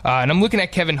this. And I'm looking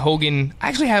at Kevin Hogan. I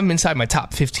actually have him inside my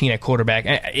top 15 at quarterback.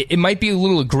 It might be a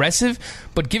little aggressive,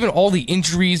 but given all the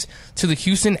injuries to the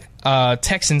Houston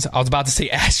Texans, I was about to say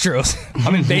Astros.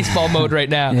 I'm in baseball mode right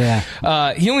now.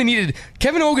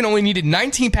 Kevin Hogan only needed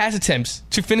 19 pass attempts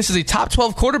to finish as a top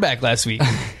 12 quarterback last week.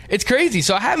 It's crazy.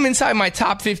 So I have him inside my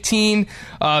top 15.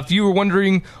 If you were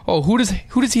wondering, who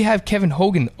does he have Kevin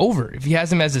Hogan over? If he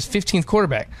has him as his 15th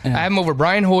quarterback, I have him over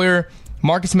Brian Hoyer,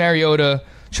 Marcus Mariota,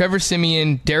 Trevor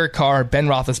Siemian, Derek Carr, Ben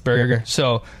Roethlisberger.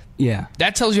 So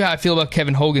that tells you how I feel about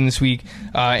Kevin Hogan this week.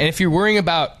 And if you're wondering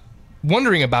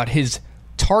about his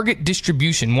target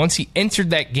distribution, once he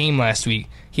entered that game last week,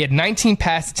 he had 19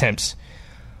 pass attempts,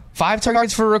 5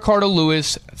 targets for Ricardo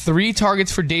Lewis, 3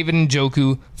 targets for David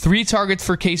Njoku, 3 targets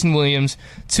for Kasen Williams,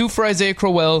 2 for Isaiah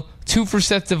Crowell, 2 for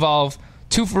Seth DeValve,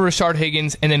 2 for Rashard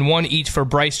Higgins, and then 1 each for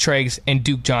Bryce Treggs and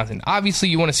Duke Johnson. Obviously,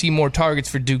 you want to see more targets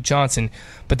for Duke Johnson,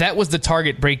 but that was the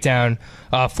target breakdown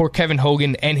for Kevin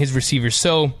Hogan and his receivers.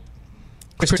 So,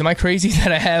 Chris, am I crazy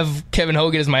that I have Kevin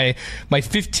Hogan as my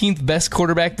 15th best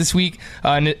quarterback this week?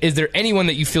 And is there anyone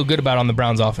that you feel good about on the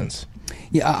Browns offense?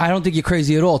 Yeah, I don't think you're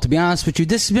crazy at all. To be honest with you,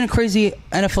 this has been a crazy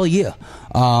NFL year.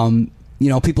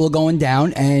 People are going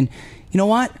down, and you know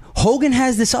what? Hogan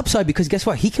has this upside because guess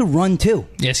what? He can run too.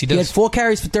 Yes, he does. He had 4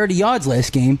 carries for 30 yards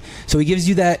last game, so he gives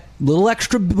you that little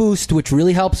extra boost, which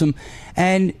really helps him.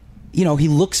 And he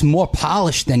looks more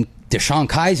polished than Deshaun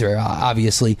Kaiser,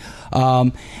 obviously.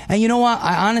 And you know what?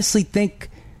 I honestly think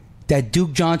that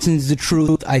Duke Johnson's the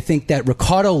truth. I think that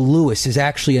Ricardo Lewis is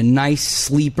actually a nice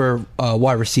sleeper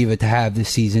wide receiver to have this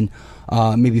season,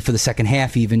 maybe for the second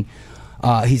half even.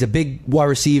 He's a big wide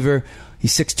receiver.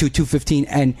 He's 6'2", 215,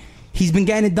 and he's been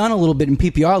getting it done a little bit in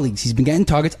PPR leagues. He's been getting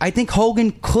targets. I think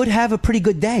Hogan could have a pretty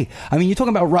good day. I mean, you're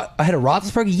talking about ahead of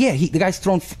Roethlisberger? Yeah, the guy's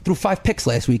through 5 picks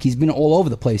last week. He's been all over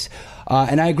the place.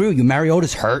 And I agree with you.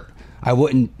 Mariota's hurt. I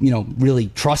wouldn't, really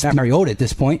trust Mariota at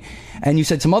this point. And you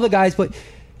said some other guys, but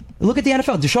look at the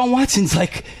NFL. Deshaun Watson's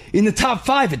like in the top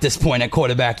 5 at this point at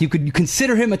quarterback. You could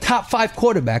consider him a top 5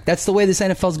 quarterback. That's the way this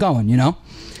NFL's going,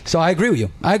 So I agree with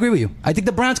you. I think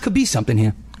the Browns could be something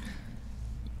here.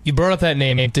 You brought up that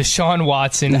name, Deshaun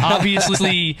Watson.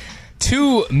 Obviously,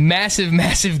 2 massive,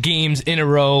 massive games in a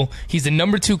row. He's the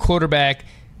number 2 quarterback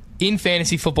in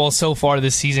fantasy football so far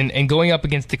this season, and going up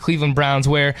against the Cleveland Browns,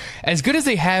 where as good as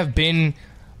they have been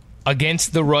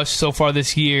against the rush so far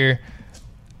this year,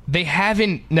 they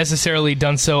haven't necessarily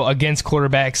done so against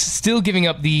quarterbacks, still giving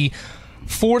up the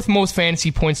 4th most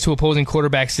fantasy points to opposing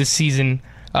quarterbacks this season.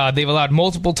 They've allowed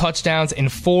multiple touchdowns in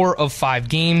 4 of 5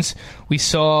 games. We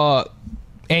saw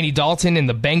Andy Dalton and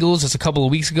the Bengals just a couple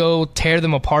of weeks ago tear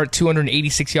them apart,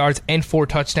 286 yards and 4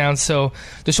 touchdowns. So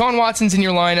Deshaun Watson's in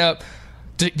your lineup.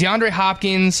 DeAndre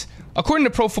Hopkins, according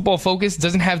to Pro Football Focus,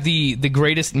 doesn't have the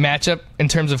greatest matchup in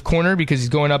terms of corner because he's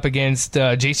going up against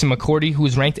Jason McCourty, who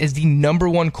is ranked as the number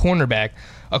 1 cornerback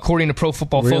according to Pro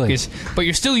Football Focus. But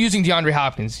you're still using DeAndre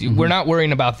Hopkins. Mm-hmm. We're not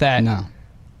worrying about that. No.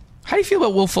 How do you feel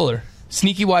about Will Fuller?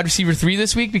 Sneaky wide receiver 3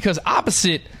 this week? Because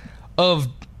opposite of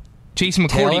Jason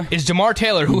McCourty is Jamar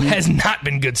Taylor, who has not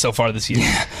been good so far this year.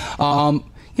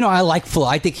 I like Fuller.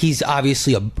 I think he's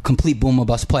obviously a complete boom or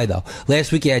bust play, though.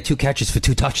 Last week he had 2 catches for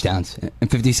 2 touchdowns and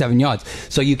 57 yards.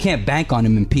 So you can't bank on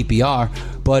him in PPR.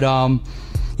 But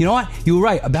you know what? You were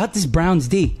right about this Browns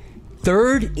D.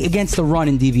 3rd against the run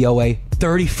in DVOA,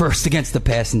 31st against the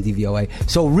pass in DVOA.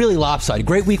 So really lopsided.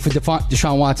 Great week for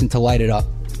Deshaun Watson to light it up.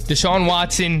 Deshaun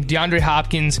Watson, DeAndre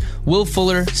Hopkins, Will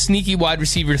Fuller, sneaky wide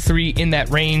receiver 3 in that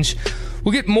range.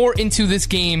 We'll get more into this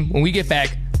game when we get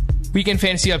back. Weekend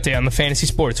Fantasy Update on the Fantasy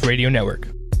Sports Radio Network.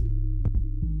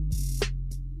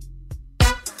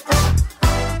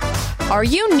 Are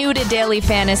you new to daily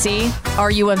fantasy?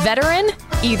 Are you a veteran?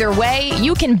 Either way,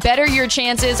 you can better your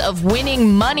chances of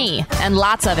winning money, and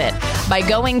lots of it, by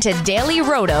going to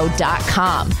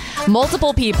dailyroto.com.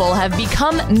 Multiple people have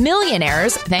become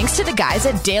millionaires thanks to the guys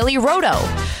at Daily Roto.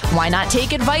 Why not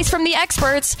take advice from the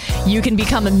experts? You can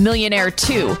become a millionaire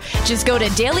too. Just go to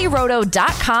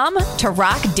dailyroto.com to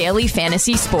rock daily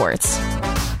fantasy sports.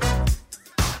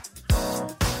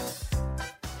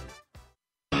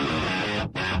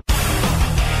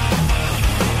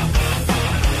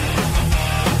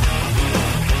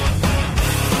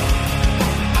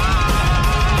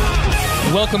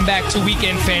 Welcome back to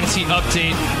Weekend Fantasy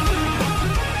Update.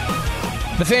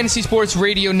 The Fantasy Sports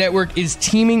Radio Network is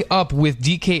teaming up with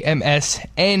DKMS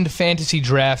and Fantasy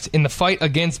Draft in the fight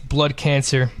against blood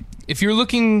cancer. If you're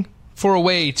looking for a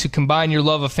way to combine your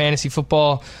love of fantasy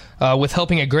football with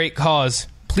helping a great cause,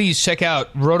 please check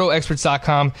out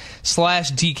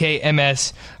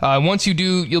rotoexperts.com/DKMS. Once you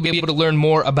do, you'll be able to learn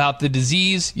more about the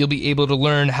disease. You'll be able to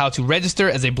learn how to register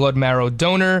as a blood marrow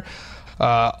donor.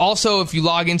 Also, if you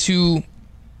log into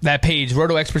that page,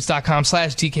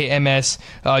 rotoexperts.com/DKMS,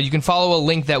 you can follow a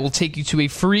link that will take you to a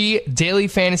free daily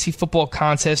fantasy football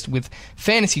contest with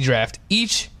Fantasy Draft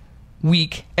each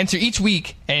week. Enter each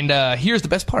week, and here's the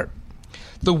best part.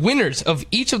 The winners of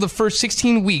each of the first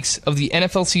 16 weeks of the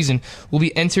NFL season will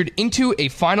be entered into a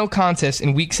final contest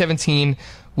in Week 17,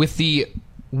 with the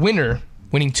winner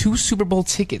winning 2 Super Bowl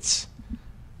tickets.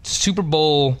 Super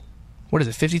Bowl,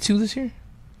 52 this year?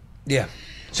 Yeah.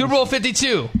 Super Bowl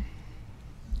 52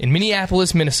 in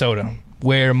Minneapolis, Minnesota,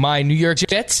 where my New York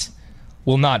Jets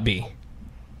will not be.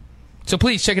 So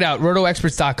please check it out,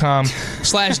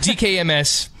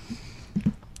 rotoexperts.com/DKMS,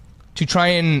 to try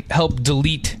and help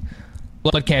delete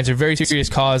blood cancer. Very serious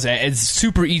cause. It's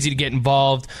super easy to get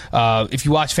involved. If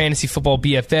you watch Fantasy Football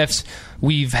BFFs,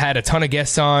 we've had a ton of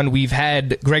guests on. We've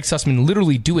had Greg Sussman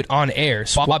literally do it on air,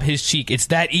 swab his cheek. It's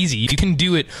that easy. You can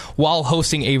do it while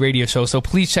hosting a radio show. So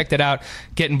please check that out.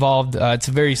 Get involved. It's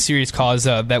a very serious cause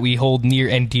that we hold near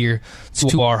and dear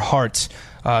to our hearts.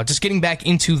 Just getting back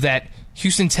into that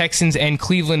Houston Texans and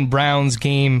Cleveland Browns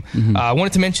game, I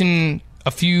wanted to mention a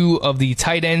few of the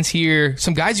tight ends here.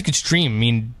 Some guys you could stream. I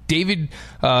mean,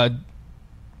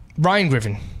 Ryan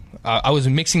Griffin. I was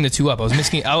mixing the two up. I was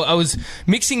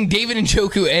mixing David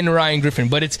Njoku and Ryan Griffin,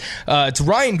 but it's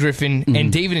Ryan Griffin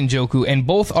and David Njoku, and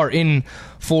both are in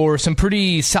for some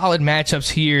pretty solid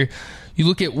matchups here. You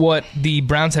look at what the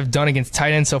Browns have done against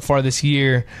tight ends so far this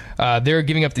year. They're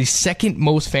giving up the second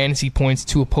most fantasy points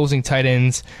to opposing tight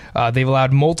ends. They've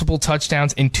allowed multiple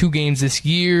touchdowns in 2 games this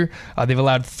year. They've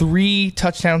allowed 3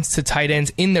 touchdowns to tight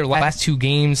ends in their last 2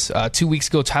 games. 2 weeks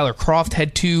ago, Tyler Kroft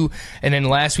had 2, and then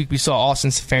last week we saw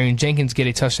Austin Seferian-Jenkins get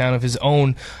a touchdown of his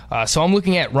own. So I'm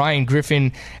looking at Ryan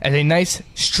Griffin as a nice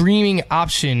streaming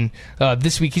option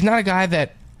this week. He's not a guy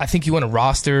that I think you want to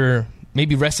roster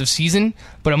maybe rest of season,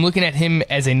 but I'm looking at him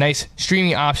as a nice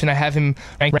streaming option. I have him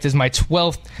ranked as my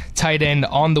 12th tight end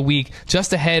on the week,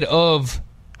 just ahead of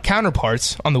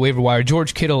counterparts on the waiver wire,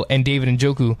 George Kittle and David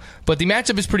Njoku. But the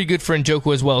matchup is pretty good for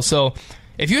Njoku as well. So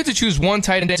if you had to choose one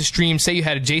tight end to stream, say you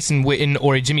had a Jason Witten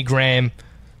or a Jimmy Graham,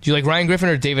 do you like Ryan Griffin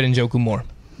or David Njoku more?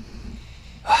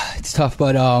 It's tough,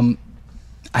 but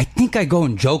I think I go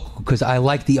Njoku because I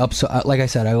like the upside. Like I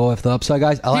said, I go after the upside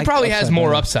guys. He probably has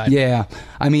more upside. Yeah.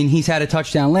 I mean, he's had a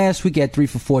touchdown last week. He had 3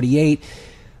 for 48.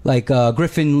 Like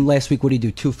Griffin last week, what did he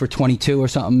do? 2 for 22 or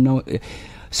something? No.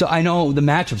 So I know the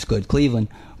matchup's good, Cleveland.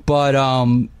 But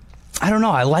I don't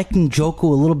know. I like Njoku a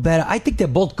little better. I think they're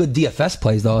both good DFS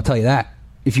plays, though. I'll tell you that.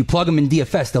 If you plug them in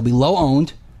DFS, they'll be low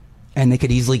owned, and they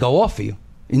could easily go off for you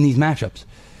in these matchups.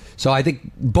 So I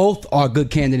think both are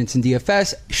good candidates in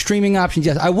DFS. Streaming options,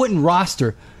 yes. I wouldn't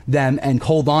roster them and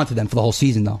hold on to them for the whole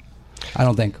season, though. I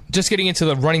don't think. Just getting into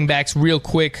the running backs real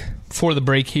quick for the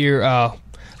break here.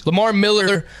 Lamar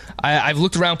Miller, I've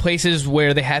looked around places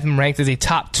where they have him ranked as a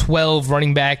top 12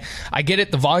 running back. I get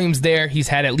it. The volume's there. He's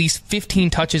had at least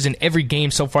 15 touches in every game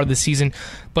so far this season.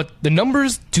 But the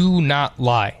numbers do not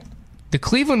lie. The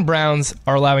Cleveland Browns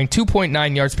are allowing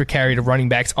 2.9 yards per carry to running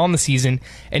backs on the season,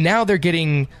 and now they're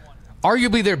getting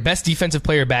arguably their best defensive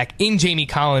player back in Jamie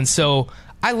Collins. So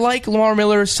I like Lamar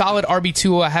Miller, solid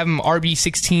RB2. I have him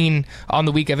RB16 on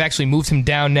the week. I've actually moved him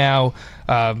down now.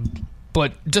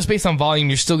 But just based on volume,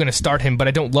 you're still going to start him, but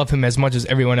I don't love him as much as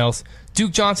everyone else.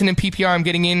 Duke Johnson in PPR I'm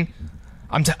getting in.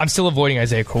 I'm still avoiding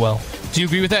Isaiah Crowell. Do you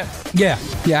agree with that? Yeah,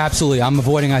 absolutely. I'm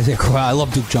avoiding Isaiah Crowell. I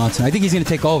love Duke Johnson. I think he's going to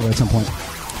take over at some point.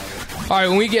 All right,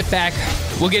 when we get back,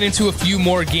 we'll get into a few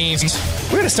more games.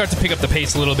 We're going to start to pick up the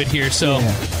pace a little bit here, so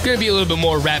going to be a little bit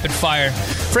more rapid fire.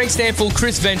 Frank Stanfield,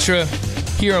 Chris Ventura,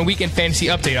 here on Weekend Fantasy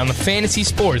Update on the Fantasy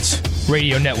Sports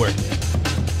Radio Network.